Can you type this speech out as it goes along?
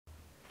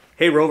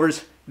Hey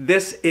Rovers,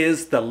 this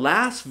is the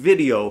last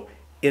video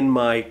in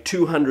my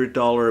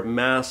 $200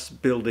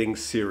 mast building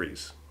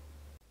series.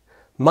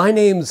 My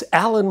name's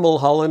Alan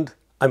Mulholland,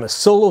 I'm a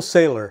solo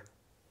sailor,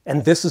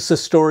 and this is the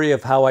story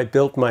of how I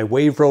built my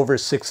Wave Rover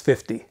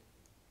 650.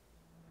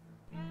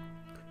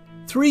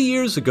 3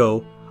 years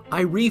ago,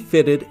 I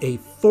refitted a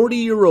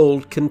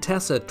 40-year-old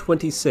Contessa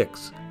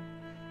 26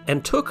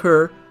 and took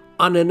her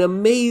on an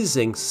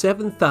amazing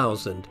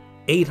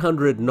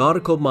 7,800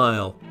 nautical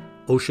mile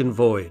ocean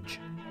voyage.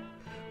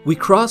 We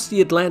crossed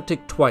the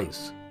Atlantic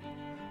twice,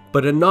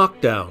 but a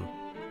knockdown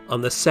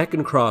on the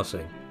second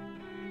crossing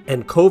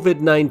and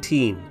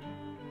COVID-19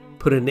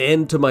 put an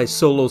end to my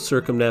solo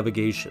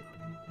circumnavigation.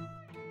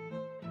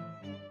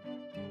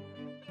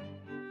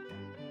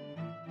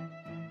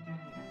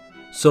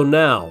 So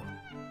now,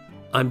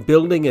 I'm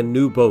building a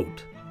new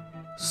boat,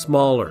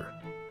 smaller,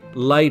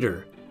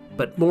 lighter,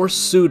 but more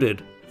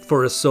suited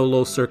for a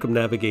solo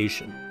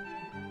circumnavigation.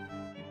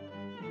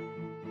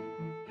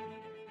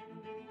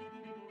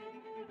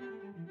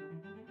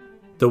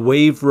 The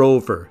Wave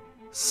Rover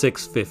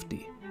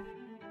 650.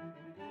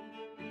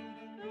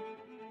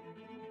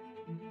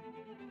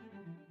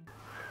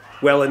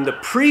 Well, in the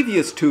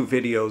previous two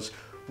videos,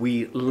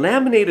 we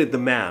laminated the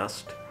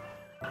mast,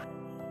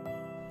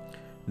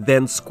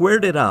 then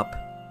squared it up,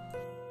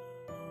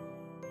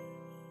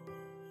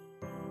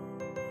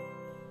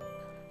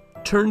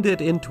 turned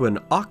it into an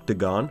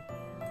octagon,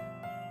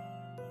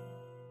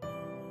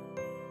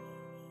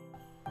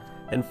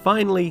 and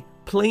finally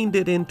planed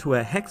it into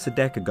a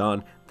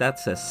hexadecagon.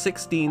 That's a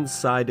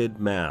 16-sided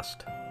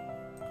mast.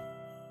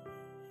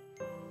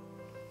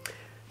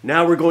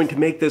 Now we're going to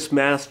make this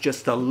mast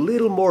just a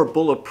little more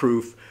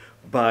bulletproof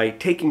by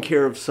taking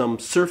care of some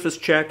surface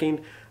checking,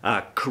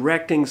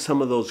 correcting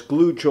some of those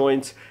glue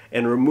joints,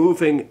 and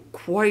removing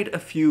quite a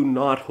few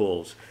knot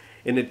holes.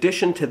 In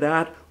addition to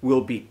that,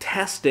 we'll be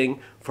testing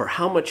for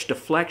how much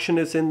deflection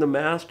is in the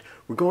mast.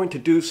 We're going to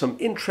do some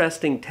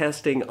interesting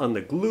testing on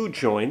the glue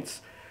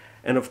joints,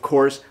 and of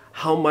course,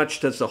 how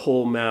much does the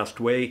whole mast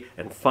weigh?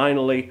 And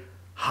finally,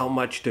 how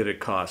much did it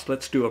cost?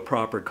 Let's do a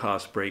proper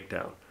cost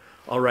breakdown.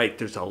 All right,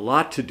 there's a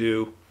lot to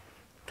do.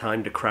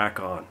 Time to crack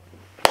on.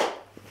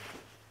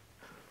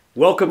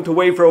 Welcome to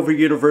Wave Rover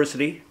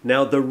University.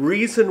 Now, the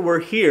reason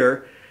we're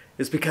here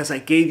is because I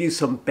gave you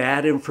some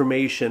bad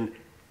information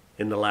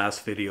in the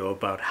last video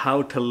about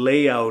how to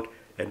lay out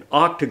an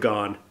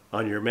octagon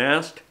on your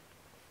mast,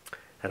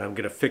 and I'm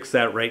going to fix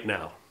that right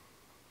now.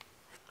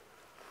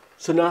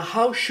 So now,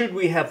 how should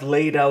we have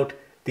laid out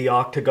the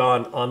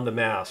octagon on the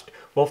mast?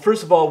 Well,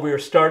 first of all, we are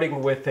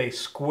starting with a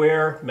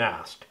square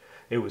mast.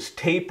 It was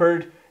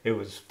tapered. It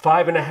was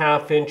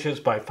 5.5 inches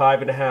by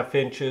 5.5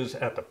 inches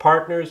at the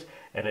partners,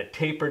 and it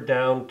tapered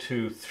down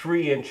to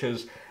 3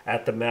 inches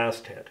at the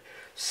masthead.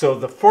 So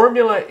the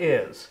formula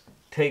is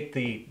take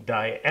the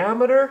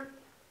diameter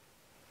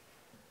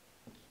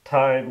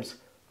times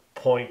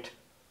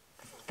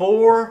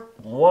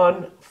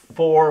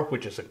 0.414,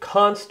 which is a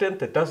constant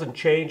that doesn't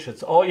change.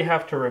 It's all you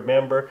have to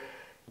remember,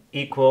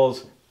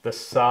 equals the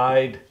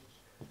side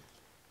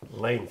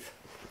length.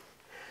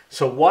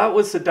 So what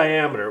was the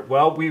diameter?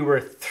 Well, we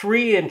were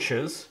 3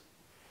 inches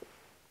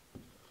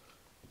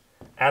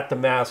at the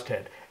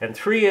masthead. And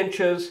 3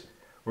 inches,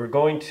 we're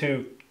going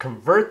to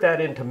convert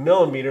that into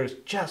millimeters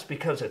just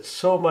because it's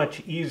so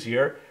much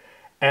easier.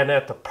 And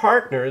at the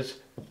partners,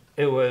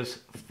 it was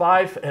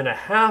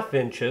 5.5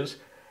 inches,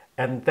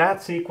 and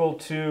that's equal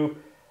to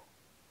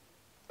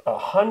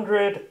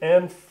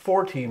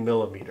 140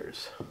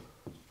 millimeters.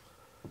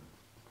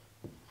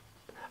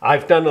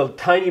 I've done a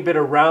tiny bit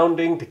of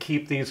rounding to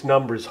keep these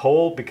numbers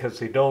whole because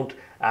they don't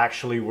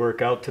actually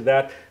work out to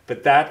that,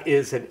 but that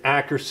is an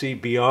accuracy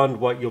beyond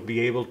what you'll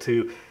be able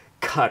to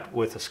cut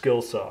with a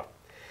skill saw.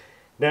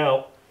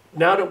 Now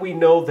that we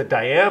know the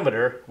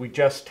diameter, we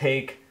just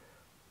take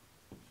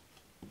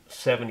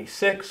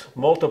 76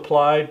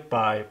 multiplied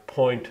by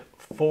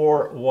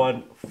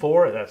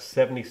 0.414, that's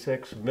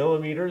 76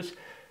 millimeters,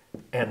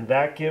 and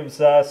that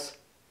gives us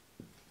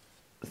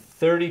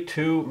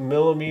 32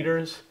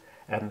 millimeters,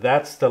 and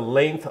that's the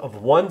length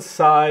of one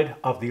side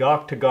of the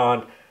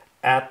octagon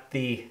at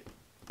the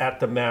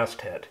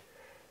masthead.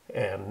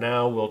 And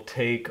now we'll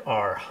take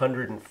our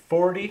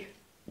 140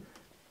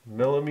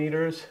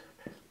 millimeters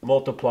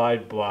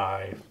multiplied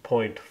by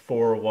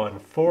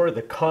 0.414,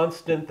 the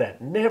constant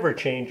that never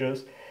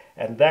changes,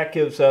 and that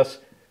gives us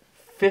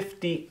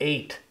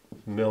 58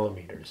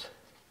 millimeters.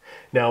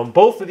 Now, in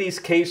both of these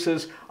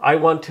cases, I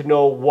want to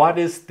know what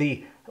is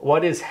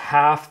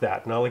half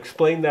that, and I'll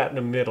explain that in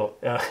a minute.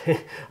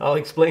 I'll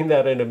explain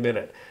that in a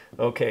minute.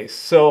 Okay,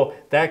 so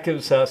that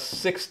gives us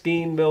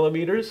 16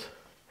 millimeters,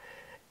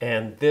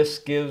 and this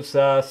gives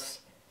us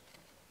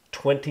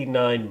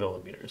 29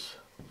 millimeters.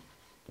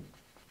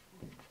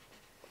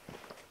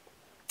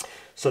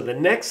 So the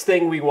next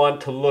thing we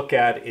want to look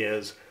at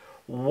is,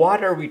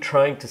 what are we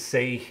trying to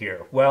say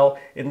here? Well,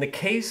 in the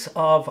case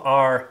of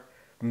our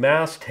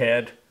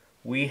masthead,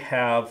 we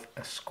have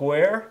a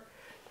square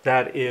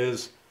that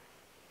is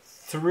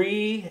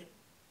 3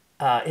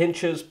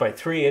 inches by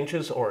 3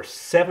 inches, or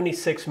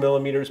 76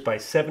 millimeters by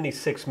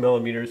 76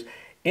 millimeters.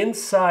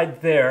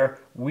 Inside there,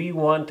 we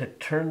want to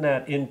turn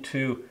that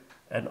into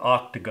an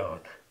octagon.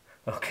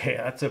 Okay,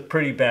 that's a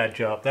pretty bad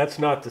job. That's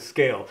not to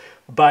scale.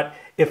 But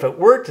if it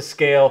were to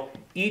scale,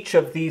 each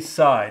of these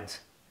sides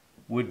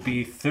would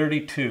be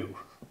 32.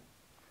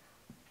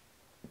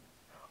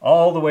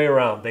 All the way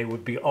around, they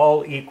would be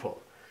all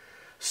equal.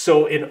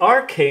 So in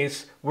our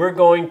case, we're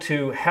going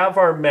to have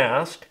our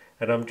mast,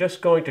 and I'm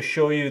just going to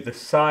show you the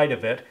side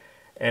of it,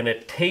 and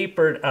it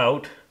tapered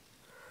out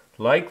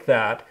like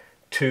that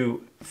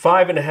to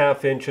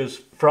 5.5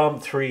 inches from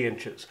 3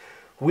 inches.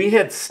 We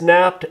had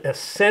snapped a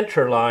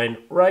center line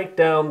right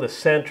down the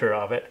center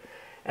of it,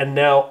 and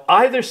now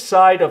either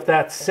side of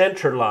that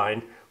center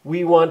line,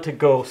 we want to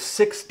go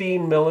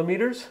 16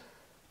 millimeters,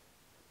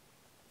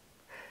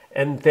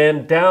 and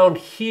then down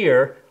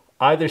here,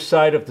 either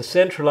side of the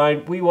center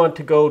line, we want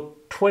to go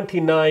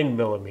 29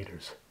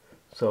 millimeters.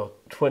 So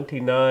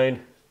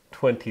 29,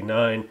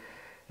 29,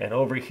 and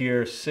over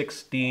here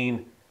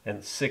 16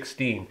 and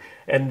 16.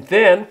 And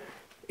then,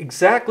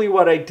 exactly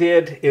what I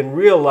did in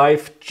real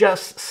life,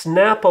 just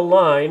snap a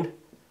line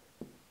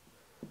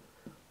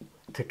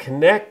to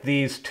connect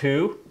these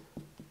two.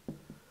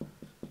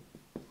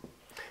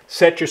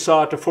 Set your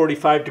saw to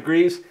 45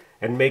 degrees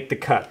and make the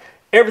cut.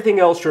 Everything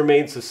else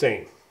remains the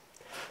same.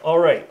 All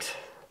right,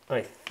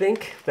 I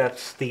think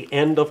that's the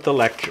end of the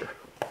lecture.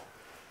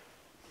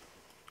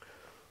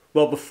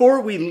 Well,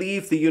 before we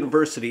leave the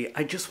university,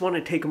 I just want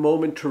to take a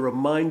moment to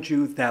remind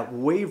you that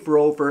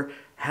Rover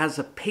has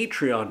a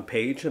Patreon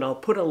page, and I'll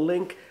put a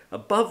link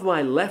above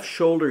my left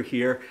shoulder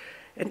here,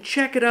 and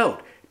check it out.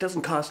 It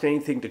doesn't cost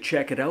anything to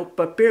check it out,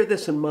 but bear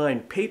this in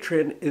mind,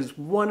 Patreon is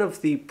one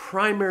of the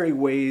primary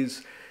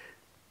ways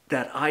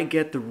that I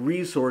get the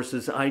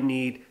resources I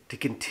need to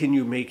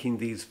continue making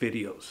these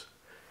videos.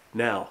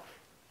 Now,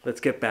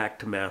 let's get back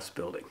to mast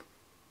building.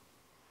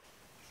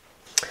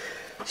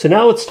 So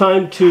now it's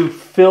time to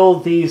fill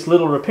these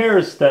little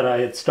repairs that I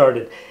had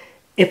started.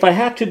 If I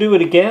had to do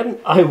it again,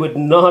 I would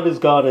not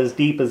have gone as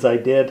deep as I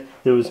did.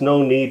 There was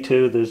no need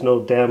to. There's no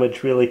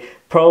damage really.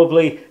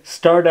 Probably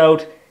start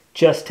out,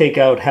 just take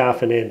out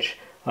 1/2 inch.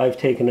 I've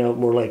taken out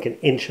more like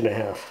 1.5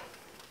 inches.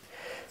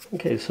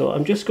 Okay, so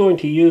I'm just going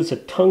to use a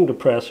tongue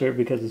depressor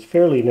because it's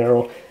fairly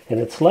narrow, and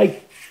it's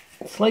like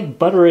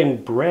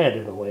buttering bread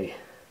in a way.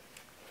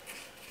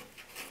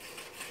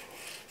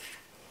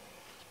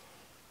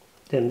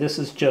 And this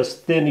is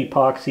just thin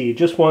epoxy. You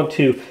just want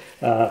to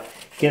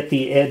get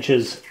the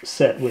edges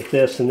set with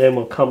this, and then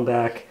we'll come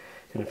back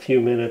in a few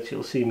minutes.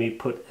 You'll see me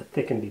put a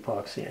thickened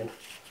epoxy in.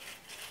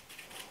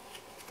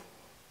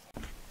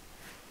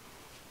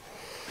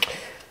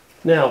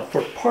 Now,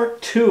 for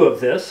part 2 of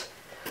this,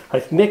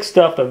 I've mixed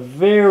up a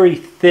very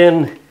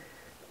thin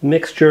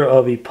mixture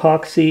of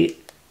epoxy,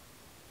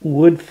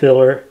 wood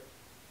filler,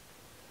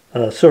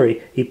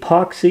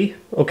 epoxy.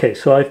 Okay,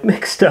 so I've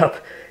mixed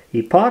up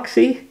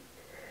epoxy,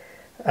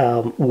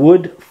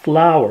 wood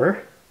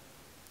flour,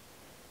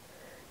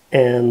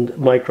 and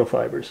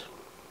microfibers.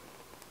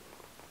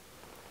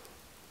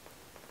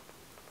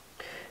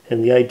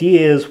 And the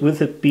idea is,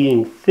 with it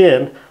being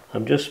thin,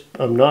 I'm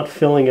not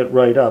filling it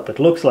right up. It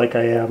looks like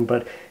I am,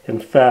 but in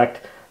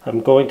fact,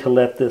 I'm going to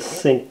let this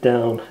sink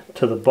down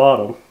to the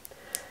bottom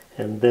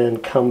and then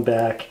come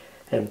back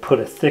and put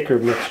a thicker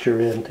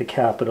mixture in to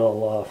cap it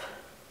all off.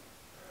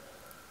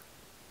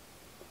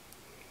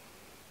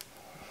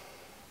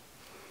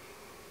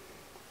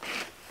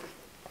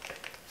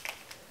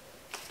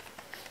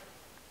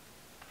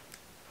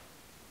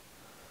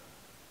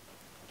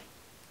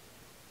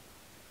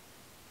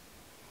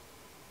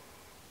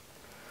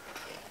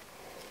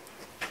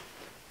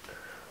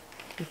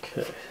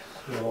 Okay,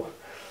 so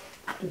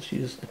just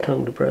use the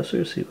tongue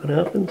depressor, see what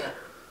happens.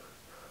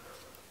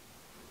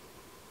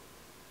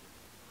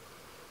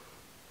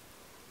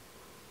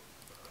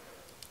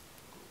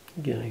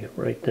 Getting it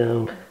right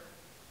down.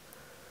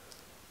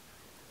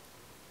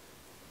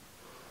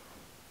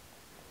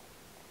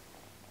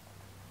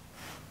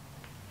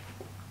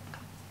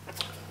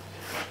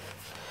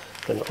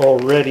 And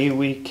already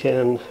we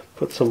can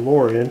put some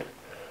more in.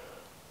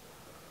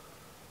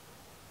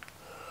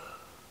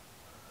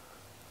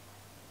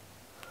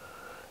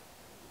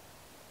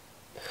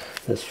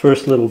 This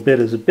first little bit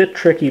is a bit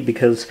tricky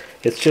because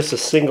it's just a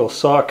single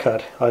saw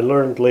cut. I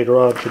learned later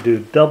on to do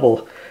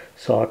double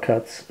saw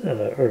cuts,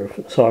 or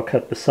saw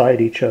cut beside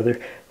each other.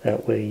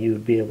 That way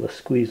you'd be able to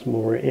squeeze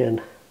more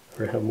in,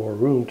 or have more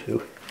room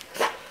to.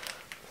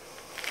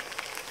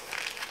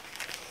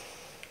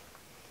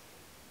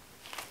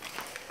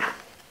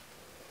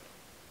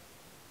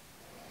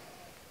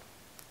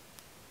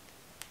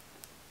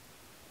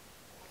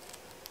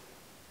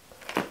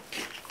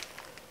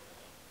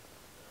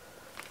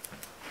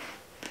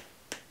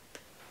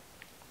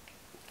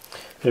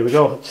 There we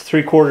go, it's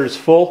 3/4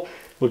 full.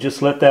 We'll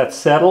just let that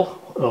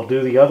settle. I'll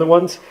do the other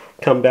ones,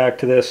 come back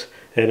to this,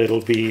 and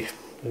it'll be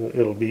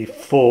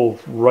full,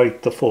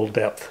 right to full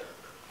depth.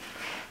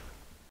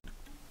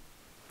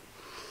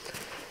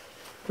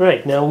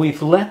 Right, now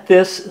we've let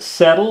this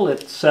settle.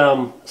 It's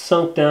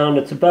sunk down.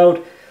 It's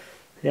about,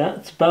 yeah,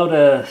 it's about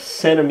a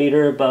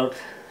centimeter, about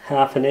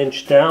half an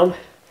inch down.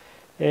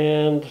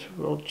 And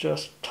we'll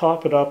just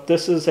top it up.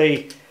 This is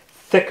a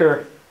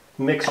thicker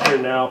mixture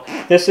now.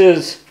 This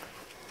is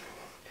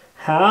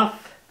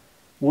half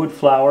wood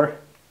flour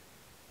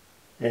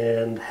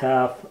and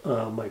half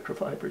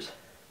microfibers.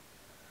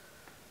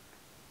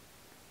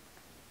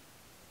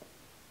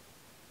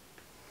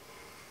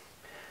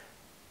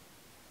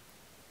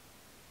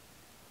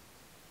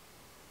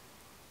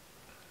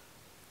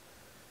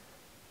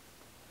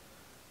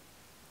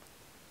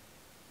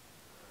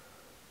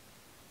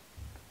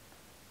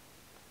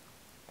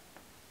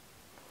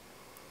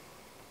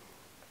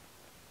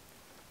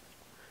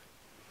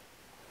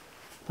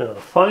 Now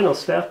the final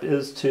step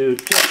is to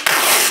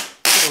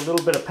just put a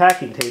little bit of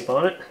packing tape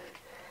on it,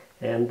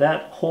 and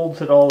that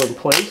holds it all in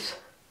place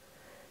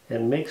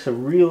and makes a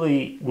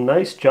really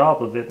nice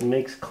job of it and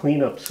makes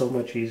cleanup so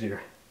much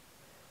easier.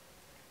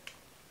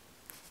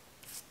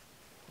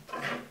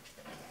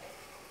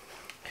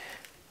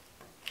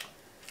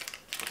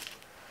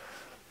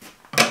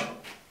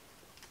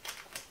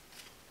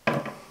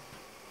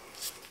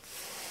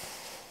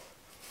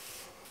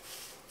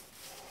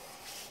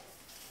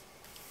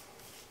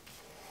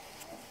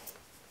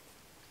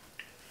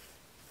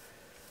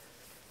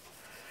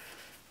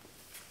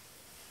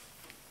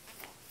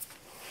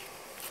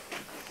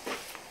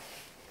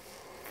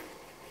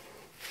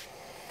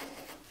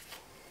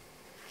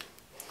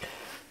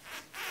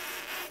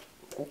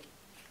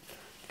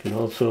 Can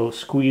also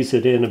squeeze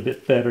it in a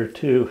bit better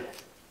too.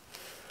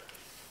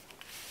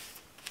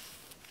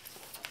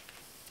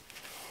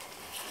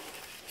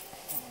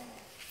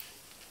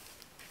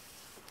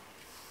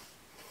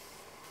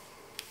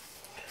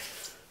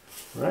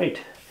 Right,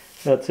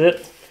 that's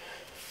it.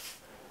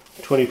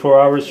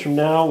 24 hours from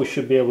now we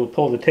should be able to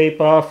pull the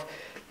tape off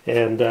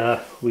and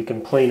we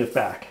can plane it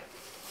back.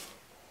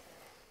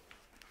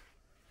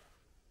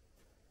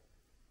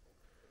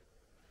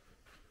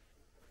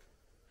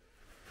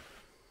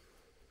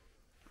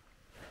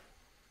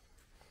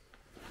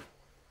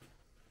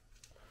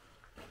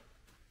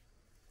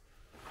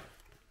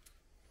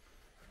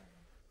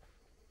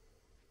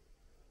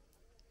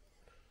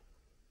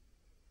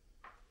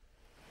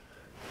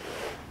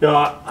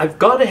 Now I've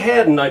gone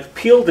ahead and I've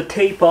peeled the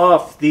tape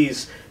off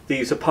these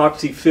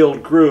epoxy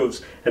filled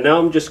grooves, and now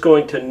I'm just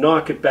going to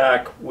knock it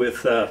back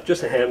with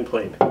just a hand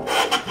plane.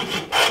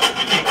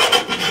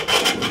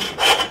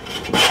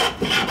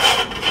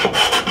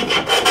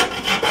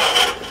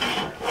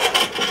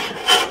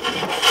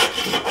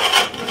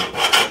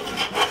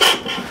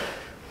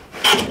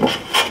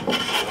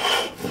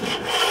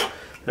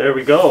 There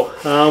we go.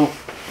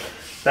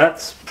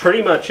 That's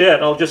pretty much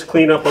it. I'll just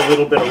clean up a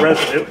little bit of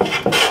residue.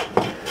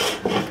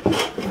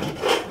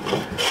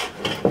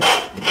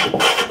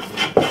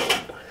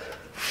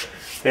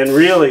 And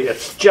really,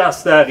 it's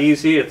just that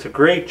easy. It's a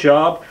great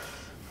job.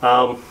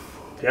 Yeah,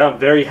 I'm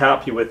very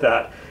happy with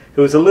that.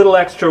 It was a little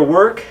extra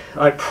work.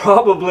 I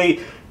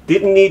probably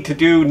didn't need to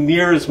do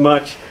near as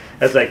much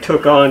as I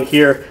took on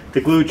here.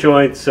 The glue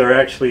joints are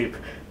actually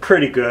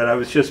pretty good. I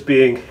was just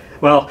being,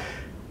 well,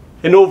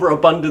 an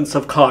overabundance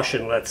of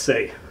caution, let's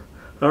say.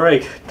 All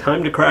right,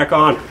 time to crack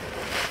on.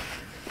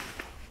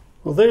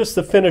 Well, there's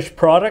the finished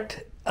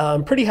product.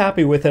 I'm pretty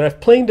happy with it.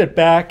 I've planed it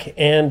back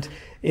and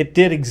it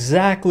did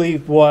exactly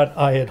what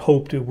I had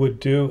hoped it would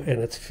do, and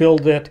it's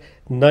filled it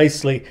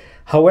nicely.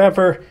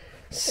 However,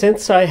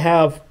 since I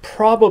have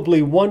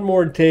probably one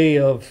more day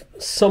of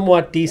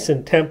somewhat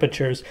decent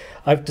temperatures,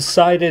 I've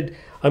decided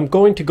I'm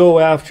going to go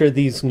after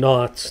these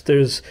knots.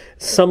 There's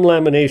some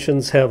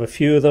laminations have a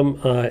few of them.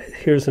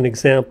 Here's an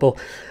example.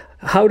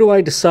 How do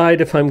I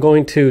decide if I'm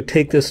going to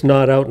take this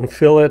knot out and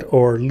fill it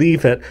or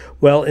leave it?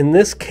 Well, in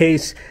this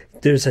case,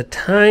 there's a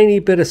tiny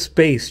bit of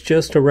space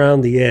just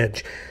around the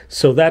edge.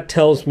 So that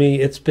tells me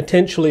it's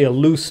potentially a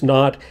loose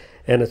knot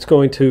and it's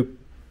going to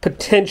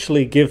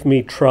potentially give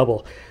me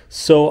trouble.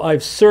 So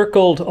I've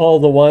circled all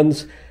the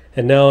ones,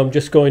 and now I'm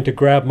just going to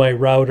grab my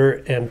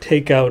router and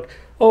take out,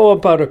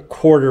 about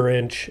 1/4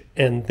 inch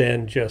and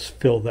then just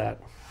fill that.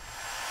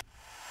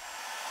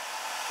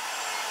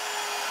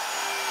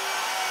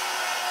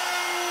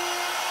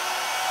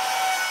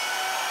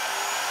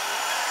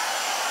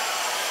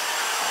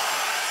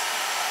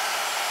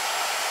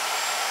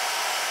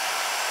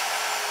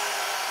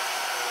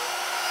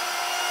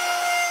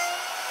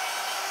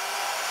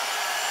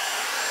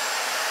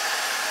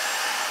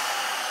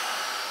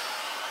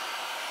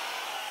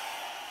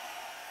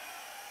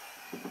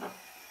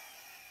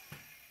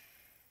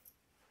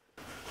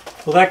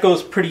 Well, that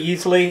goes pretty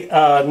easily.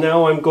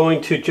 Now I'm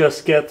going to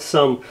just get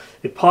some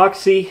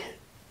epoxy,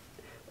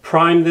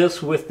 prime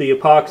this with the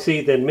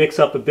epoxy, then mix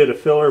up a bit of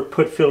filler,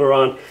 put filler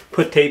on,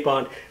 put tape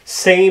on.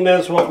 Same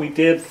as what we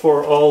did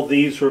for all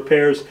these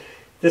repairs.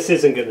 This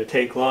isn't going to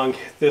take long.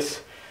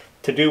 This,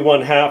 to do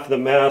 1/2 of the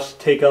mast,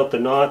 take out the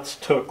knots,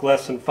 took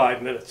less than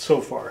 5 minutes so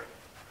far.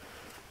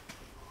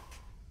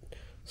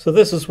 So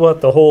this is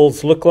what the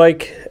holes look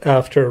like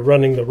after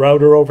running the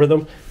router over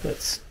them.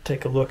 Let's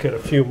take a look at a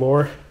few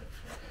more.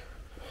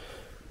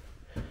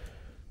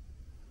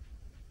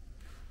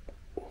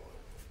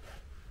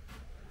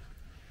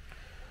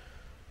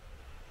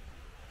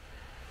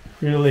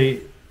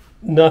 Really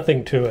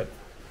nothing to it.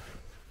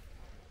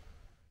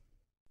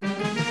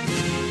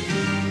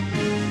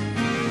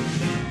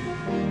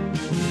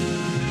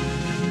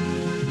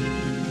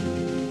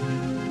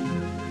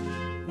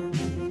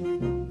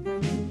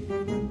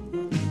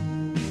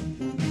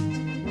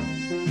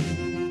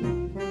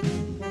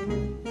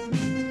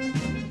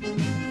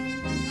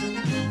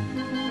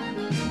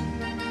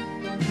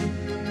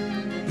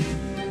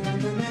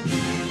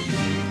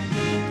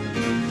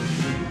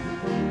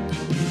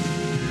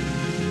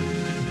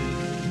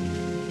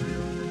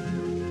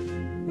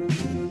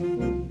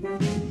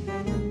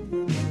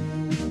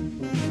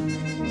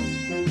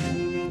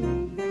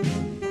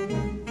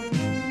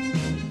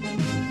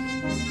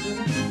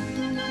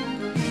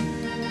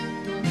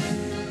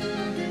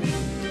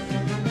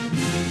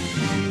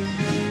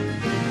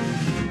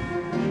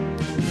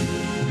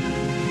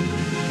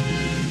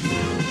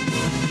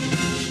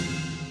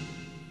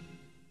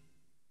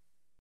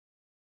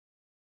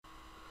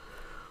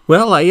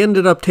 Well, I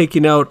ended up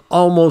taking out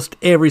almost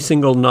every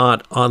single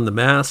knot on the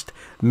mast,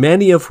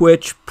 many of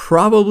which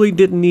probably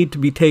didn't need to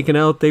be taken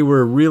out. They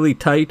were really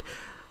tight.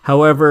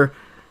 However,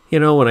 you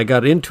know, when I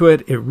got into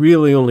it, it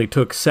really only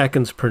took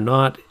seconds per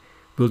knot.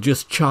 We'll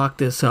just chalk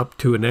this up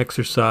to an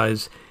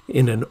exercise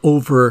in an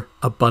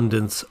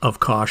overabundance of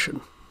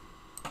caution.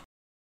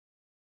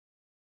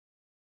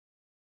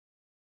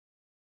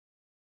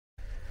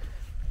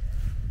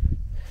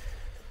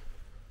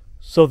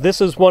 So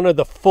this is one of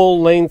the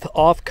full-length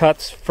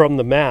offcuts from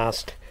the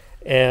mast,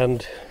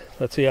 and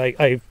let's see,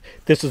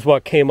 this is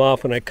what came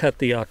off when I cut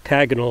the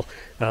octagonal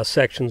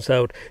sections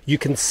out. You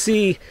can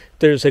see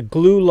there's a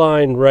glue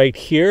line right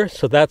here,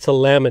 so that's a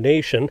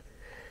lamination.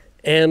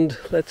 And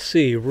let's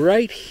see,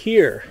 right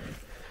here,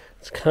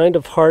 it's kind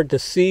of hard to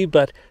see,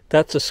 but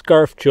that's a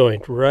scarf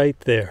joint right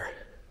there.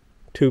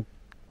 Two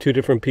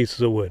different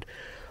pieces of wood.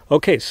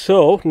 Okay,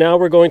 so now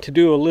we're going to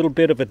do a little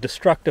bit of a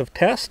destructive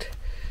test.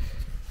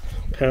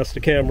 Pass the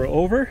camera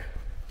over.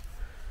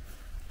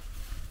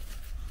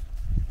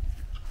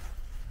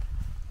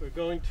 We're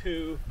going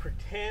to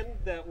pretend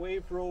that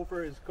Wave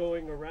Rover is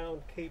going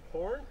around Cape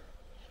Horn.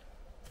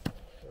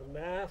 The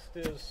mast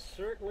is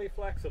certainly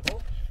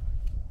flexible.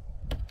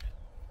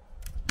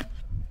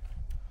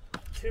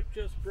 Tip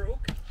just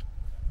broke.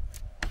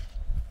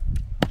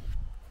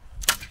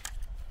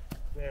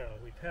 Now,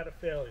 we've had a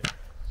failure.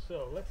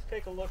 So let's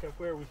take a look at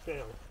where we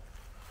failed.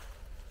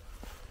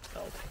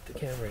 I'll take the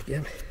camera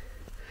again.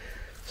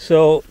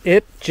 So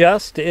it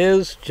just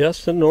is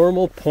just a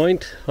normal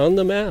point on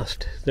the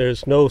mast.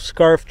 There's no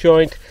scarf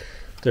joint.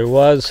 There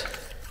was,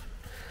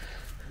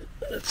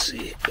 let's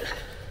see,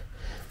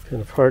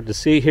 kind of hard to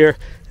see here.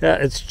 Yeah,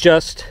 it's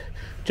just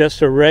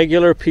a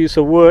regular piece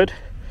of wood,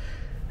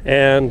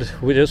 and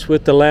just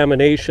with the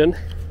lamination.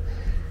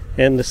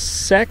 And the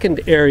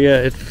second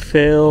area it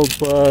failed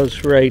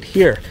was right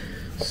here.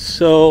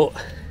 So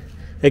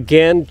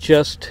again,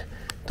 just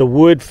the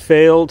wood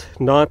failed,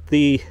 not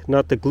the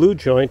glue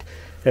joint.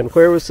 And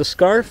where was the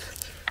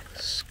scarf?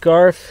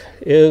 Scarf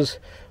is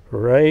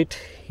right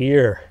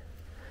here.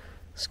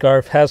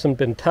 Scarf hasn't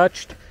been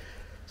touched.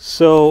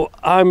 So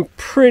I'm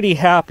pretty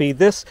happy.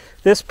 This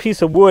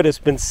piece of wood has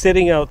been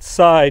sitting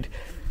outside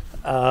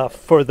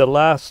for the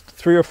last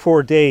 3 or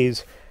 4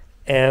 days,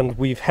 and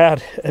we've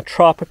had a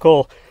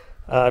tropical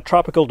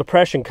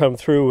depression come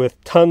through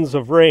with tons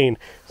of rain.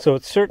 So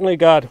it certainly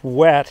got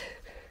wet.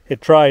 It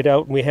dried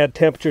out, and we had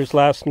temperatures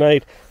last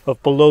night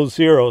of below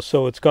 0,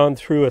 so it's gone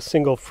through a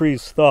single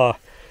freeze thaw.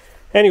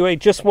 Anyway,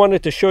 just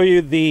wanted to show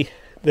you the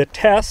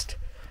test.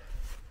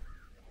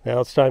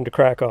 Now it's time to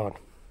crack on.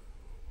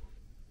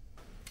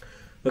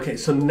 Okay,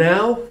 so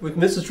now with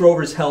Mrs.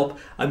 Rover's help,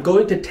 I'm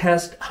going to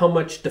test how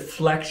much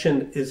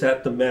deflection is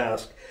at the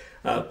mast.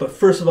 But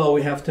first of all,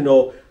 we have to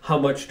know how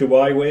much do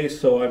I weigh.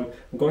 So I'm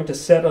going to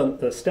step on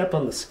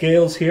the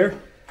scales here.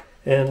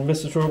 And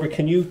Mrs. Rover,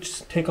 can you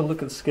just take a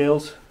look at the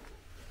scales?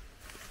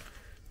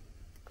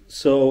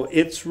 So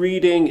it's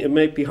reading, it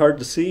might be hard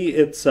to see,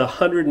 it's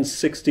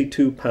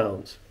 162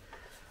 pounds.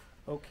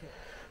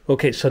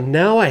 Okay, so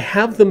now I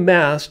have the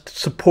mast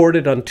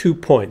supported on 2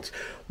 points.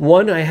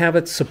 One, I have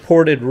it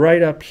supported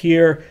right up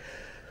here,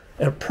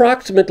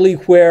 approximately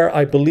where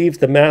I believe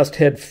the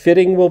masthead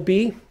fitting will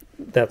be.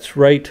 That's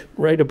right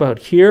about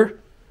here.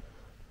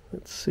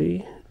 Let's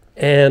see.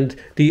 And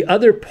the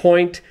other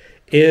point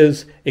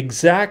is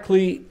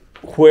exactly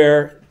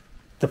where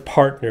the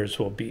partners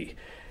will be.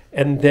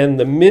 And then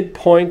the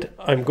midpoint,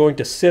 I'm going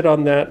to sit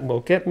on that, and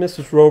we'll get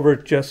Mrs. Rover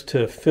just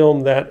to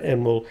film that,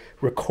 and we'll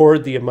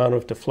record the amount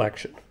of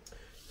deflection.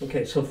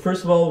 Okay, so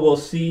first of all, we'll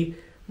see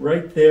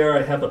right there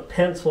I have a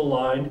pencil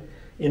line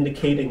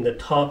indicating the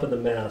top of the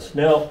mast.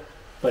 Now,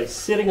 by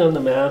sitting on the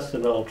mast,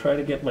 and I'll try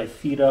to get my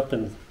feet up,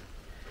 and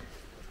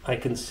I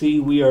can see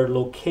we are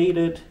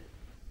located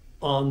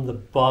on the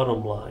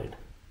bottom line.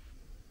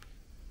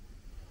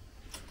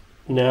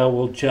 Now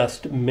we'll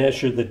just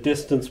measure the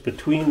distance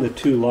between the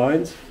two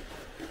lines.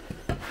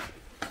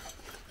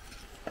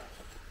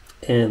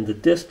 and the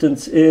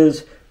distance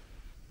is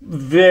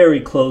very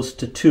close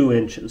to 2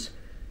 inches.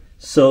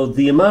 So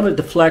the amount of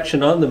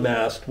deflection on the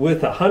mast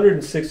with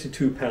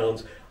 162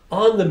 pounds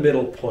on the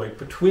middle point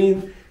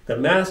between the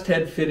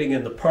masthead fitting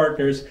and the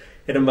partners,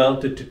 it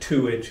amounted to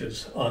 2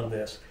 inches on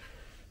this.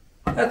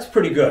 That's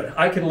pretty good.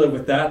 I can live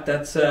with that.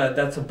 That's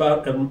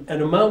about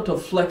an amount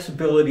of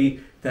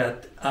flexibility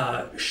that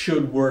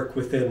should work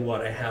within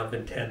what I have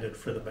intended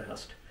for the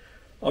mast.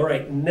 All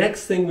right,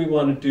 next thing we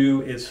want to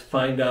do is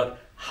find out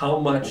how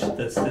much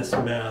does this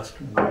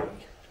mast weigh.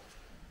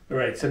 All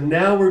right, so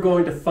now we're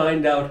going to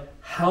find out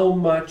how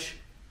much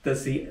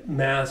does the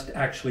mast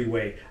actually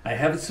weigh. I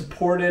have it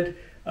supported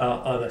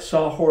on a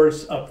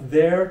sawhorse up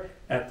there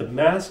at the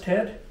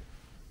masthead.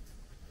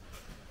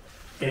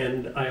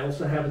 And I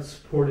also have it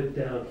supported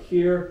down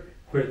here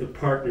where the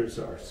partners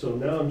are. So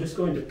now I'm just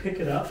going to pick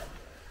it up.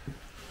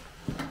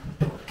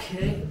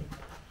 Okay.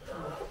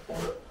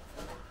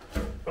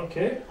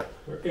 Okay,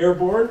 we're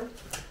airborne.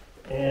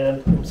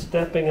 And I'm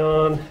stepping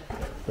on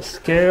the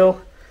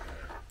scale.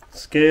 The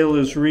scale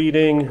is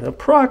reading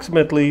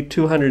approximately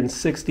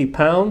 260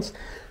 pounds.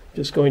 I'm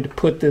just going to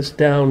put this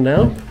down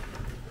now.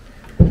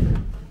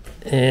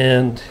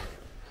 And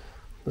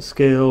the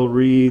scale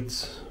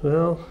reads,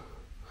 well,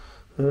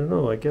 I don't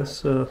know, I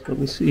guess, let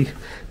me see,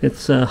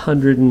 it's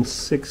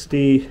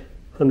 160,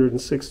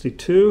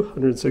 162,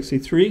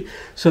 163.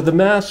 So the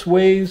mass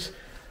weighs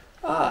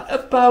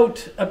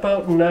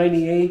about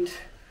 98,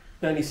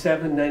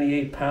 97,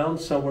 98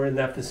 pounds, somewhere in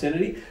that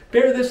vicinity.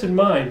 Bear this in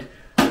mind,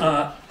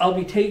 I'll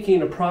be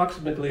taking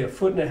approximately 1.5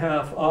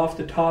 feet off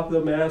the top of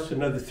the mast,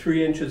 another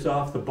 3 inches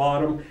off the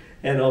bottom,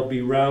 and I'll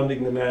be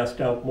rounding the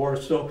mast out more.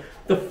 So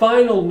the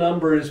final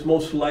number is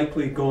most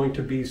likely going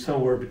to be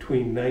somewhere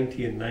between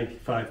 90 and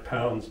 95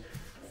 pounds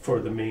for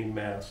the main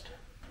mast.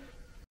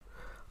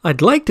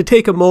 I'd like to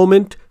take a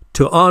moment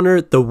to honor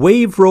the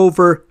Wave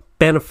Rover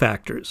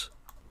benefactors.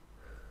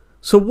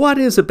 So what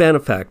is a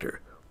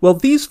benefactor? Well,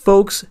 these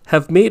folks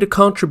have made a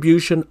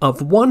contribution of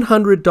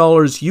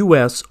 $100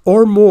 US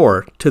or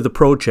more to the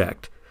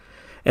project,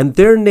 and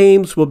their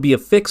names will be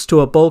affixed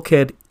to a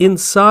bulkhead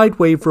inside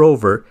Wave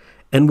Rover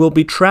and will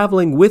be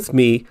traveling with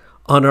me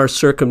on our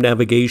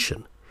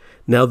circumnavigation.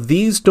 Now,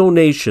 these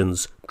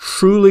donations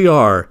truly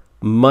are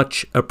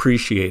much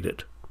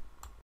appreciated.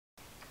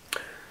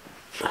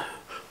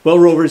 Well,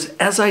 Rovers,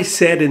 as I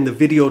said in the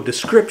video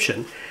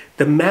description,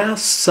 the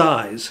mast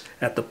size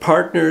at the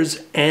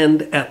partners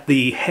and at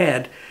the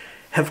head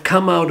have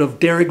come out of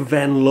Derek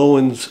Van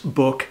Lowen's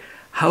book,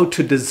 How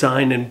to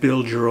Design and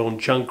Build Your Own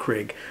Junk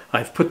Rig.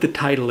 I've put the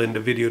title in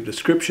the video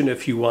description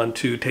if you want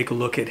to take a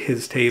look at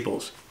his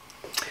tables.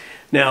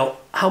 Now,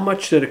 how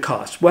much did it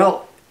cost?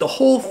 Well, the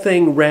whole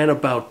thing ran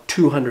about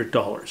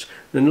 $200.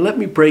 And let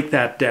me break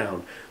that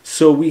down.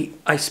 So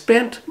I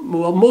spent,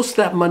 well, most of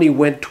that money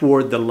went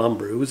toward the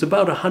lumber. It was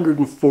about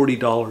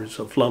 $140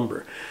 of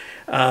lumber.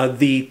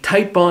 The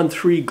Titebond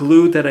 3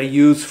 glue that I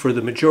used for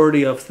the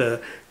majority of the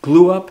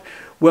glue up,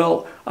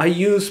 well, I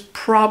used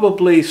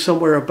probably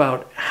somewhere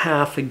about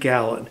half a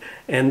gallon.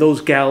 And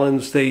those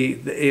gallons,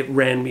 it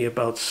ran me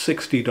about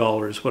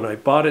 $60 when I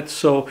bought it.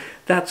 So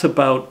that's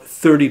about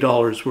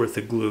 $30 worth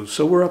of glue.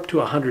 So we're up to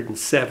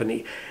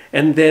 $170.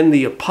 And then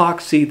the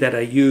epoxy that I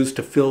used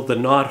to fill the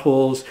knot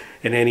holes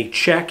and any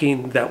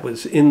checking that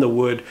was in the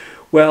wood,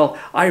 well,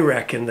 I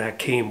reckon that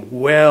came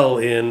well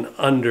in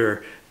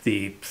under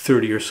the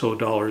 $30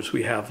 or so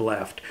we have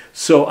left.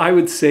 So I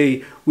would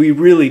say we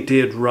really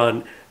did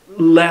run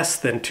less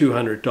than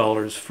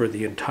 $200 for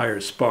the entire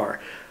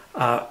spar.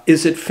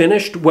 Is it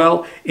finished?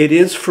 Well, it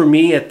is for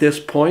me at this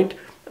point.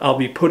 I'll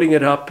be putting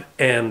it up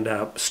and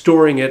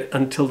storing it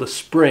until the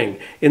spring.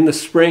 In the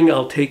spring,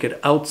 I'll take it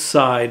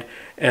outside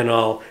and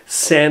I'll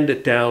sand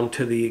it down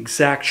to the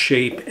exact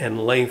shape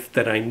and length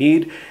that I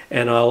need.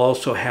 And I'll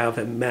also have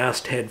a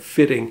masthead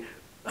fitting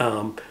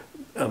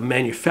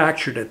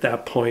manufactured at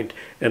that point,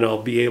 and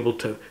I'll be able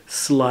to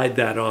slide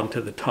that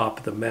onto the top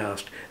of the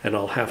mast, and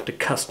I'll have to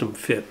custom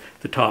fit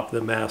the top of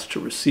the mast to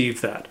receive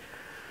that.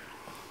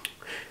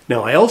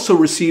 Now, I also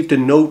received a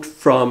note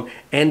from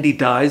Andy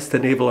Dyes, the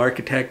naval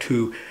architect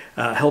who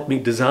helped me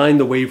design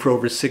the Wave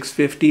Rover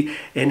 650,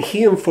 and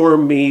he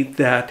informed me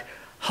that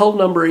hull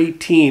number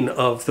 18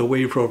 of the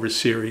Wave Rover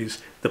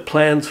series, the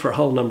plans for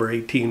hull number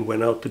 18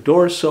 went out the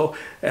door, so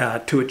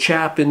to a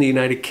chap in the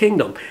United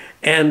Kingdom.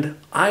 And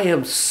I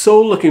am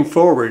so looking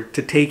forward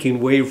to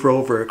taking Wave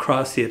Rover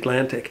across the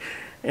Atlantic.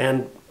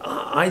 And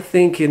I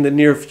think in the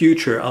near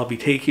future, I'll be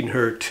taking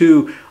her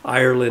to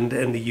Ireland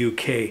and the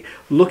UK.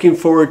 Looking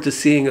forward to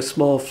seeing a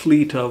small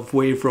fleet of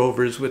Wave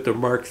Rovers with their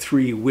Mark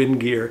III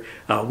wind gear,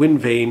 wind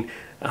vane,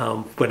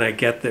 when I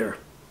get there.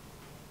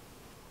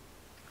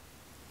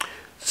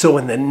 So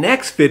in the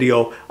next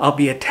video, I'll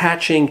be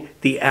attaching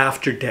the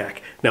after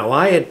deck. Now,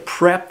 I had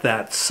prepped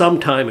that some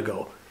time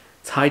ago.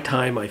 It's high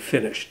time I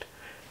finished.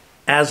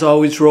 As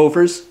always,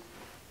 Rovers,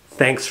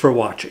 thanks for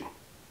watching.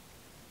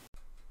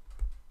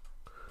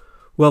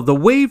 Well, the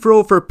Wave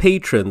Rover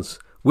patrons,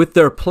 with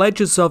their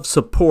pledges of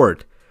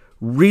support,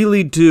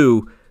 really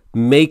do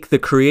make the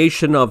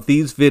creation of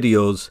these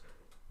videos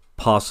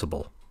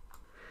possible.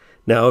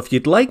 Now, if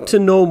you'd like to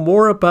know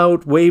more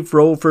about Wave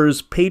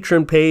Rover's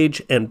patron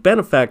page and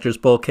Benefactors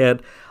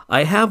Bulkhead,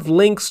 I have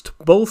links to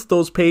both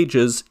those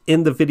pages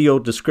in the video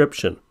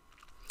description.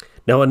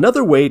 Now,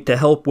 another way to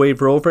help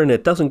Wave Rover, and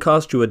it doesn't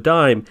cost you a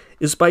dime,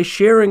 is by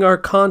sharing our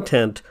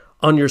content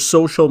on your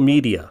social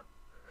media.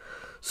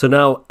 So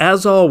now,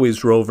 as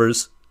always,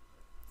 Rovers,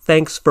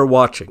 thanks for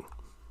watching.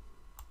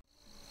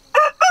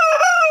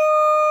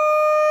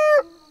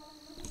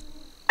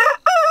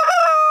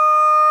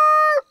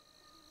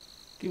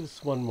 Give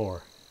us one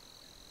more.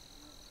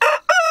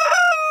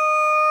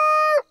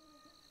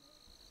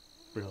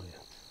 Brilliant.